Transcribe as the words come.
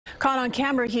Caught on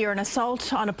camera here, an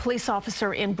assault on a police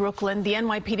officer in Brooklyn. The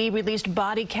NYPD released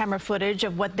body camera footage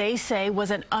of what they say was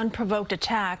an unprovoked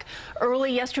attack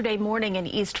early yesterday morning in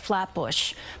East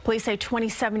Flatbush. Police say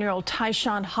 27-year-old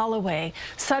Tyshawn Holloway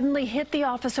suddenly hit the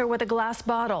officer with a glass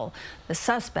bottle. The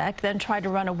suspect then tried to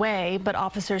run away, but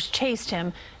officers chased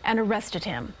him and arrested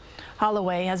him.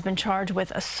 Holloway has been charged with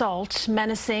assault,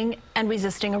 menacing, and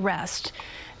resisting arrest.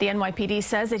 The NYPD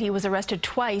says that he was arrested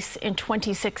twice in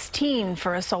 2016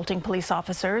 for assaulting police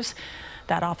officers.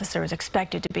 That officer is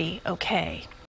expected to be okay.